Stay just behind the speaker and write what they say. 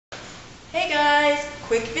Hey guys,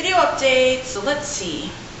 quick video update. So let's see.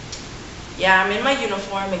 Yeah, I'm in my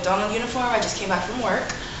uniform, McDonald's uniform. I just came back from work.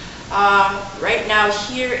 Right now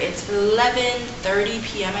here it's 11:30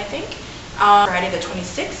 p.m. I think. Friday the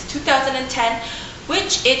 26th, 2010,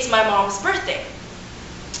 which it's my mom's birthday.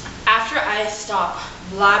 After I stop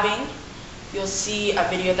blabbing, you'll see a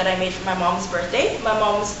video that I made for my mom's birthday. My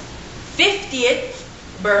mom's 50th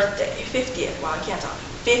birthday. 50th. Wow, I can't talk.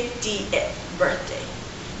 50th birthday.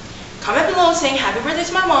 Comment below saying happy birthday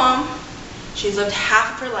to my mom. She's lived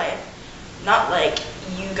half of her life. Not like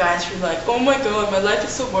you guys who are like, oh my god, my life is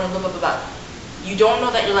so boring, blah, blah, blah, blah. You don't know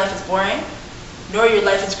that your life is boring, nor your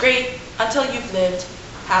life is great until you've lived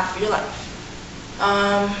half of your life.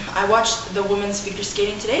 I watched the women's figure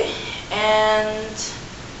skating today, and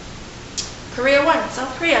Korea won. South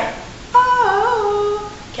Korea.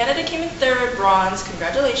 Oh! Canada came in third, bronze.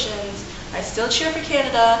 Congratulations. I still cheer for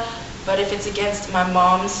Canada, but if it's against my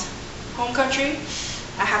mom's home country,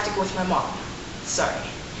 I have to go with my mom. Sorry.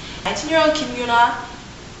 19-year-old Kim Yuna,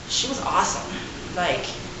 she was awesome. Like,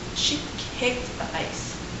 she kicked the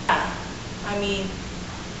ice. Yeah, I mean,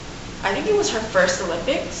 I think it was her first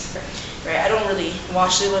Olympics. Right, I don't really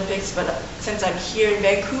watch the Olympics, but since I'm here in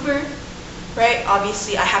Vancouver, right,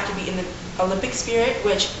 obviously I have to be in the Olympic spirit,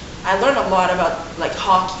 which I learned a lot about, like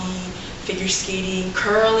hockey, figure skating,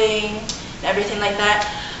 curling, and everything like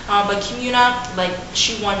that. But Kim Yuna, like,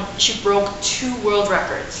 she broke 2 world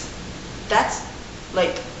records. That's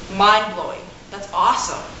like mind-blowing. That's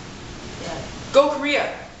awesome. Yeah. Go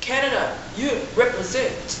Korea, Canada, you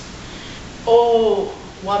represent. Oh,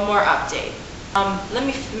 one more update. Let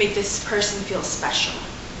me make this person feel special.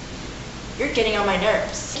 You're getting on my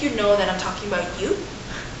nerves. You know that I'm talking about you.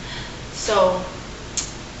 So,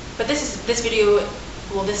 but this video,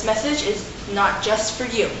 well, this message is not just for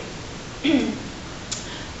you.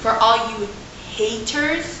 For all you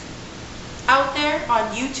haters out there on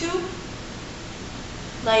YouTube,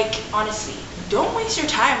 like, honestly, don't waste your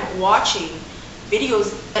time watching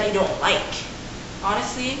videos that you don't like.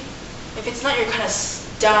 Honestly, if it's not your kind of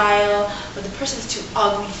style, or the person's too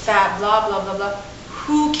ugly, fat, blah, blah, blah, blah,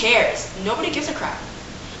 who cares? Nobody gives a crap.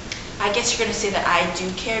 I guess you're gonna say that I do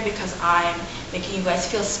care because I'm making you guys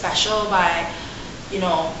feel special by, you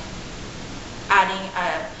know, adding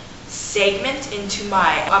a segment into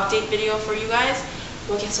my update video for you guys.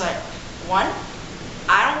 Well, guess what? 1,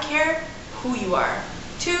 I don't care who you are.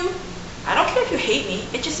 2, I don't care if you hate me,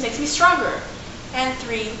 it just makes me stronger. And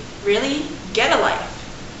 3, really, get a life.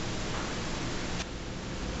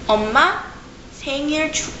 엄마,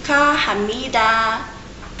 생일 축하합니다.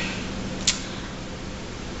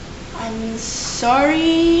 I'm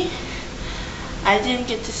sorry I didn't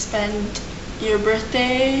get to spend your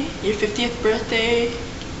birthday, your 50th birthday,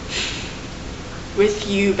 with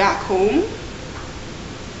you back home.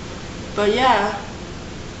 But yeah,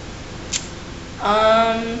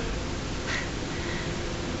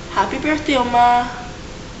 happy birthday, Oma,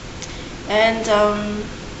 and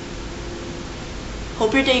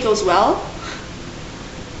hope your day goes well.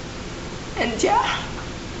 And yeah,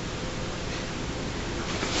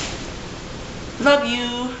 love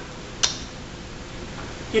you.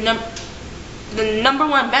 You're the number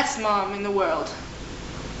 1 best mom in the world.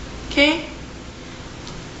 Okay?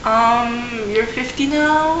 You're 50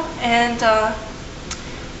 now, and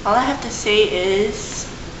all I have to say is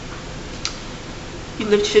you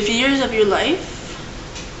lived 50 years of your life,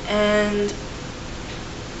 and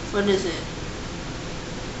what is it?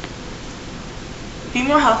 Be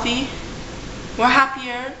more healthy, more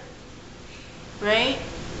happier, right?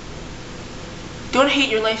 Don't hate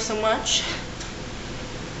your life so much.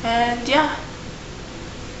 And yeah,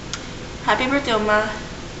 happy birthday, Oma.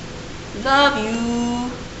 Love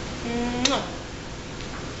you. Mwah.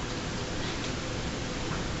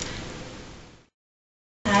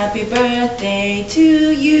 Happy birthday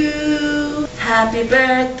to you. Happy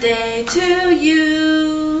birthday to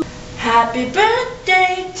you. Happy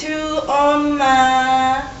birthday to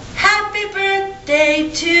Oma. Happy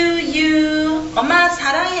birthday to you. Oma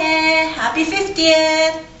사랑해. Happy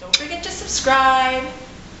 50th. Don't forget to subscribe,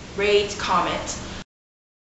 rate, comment.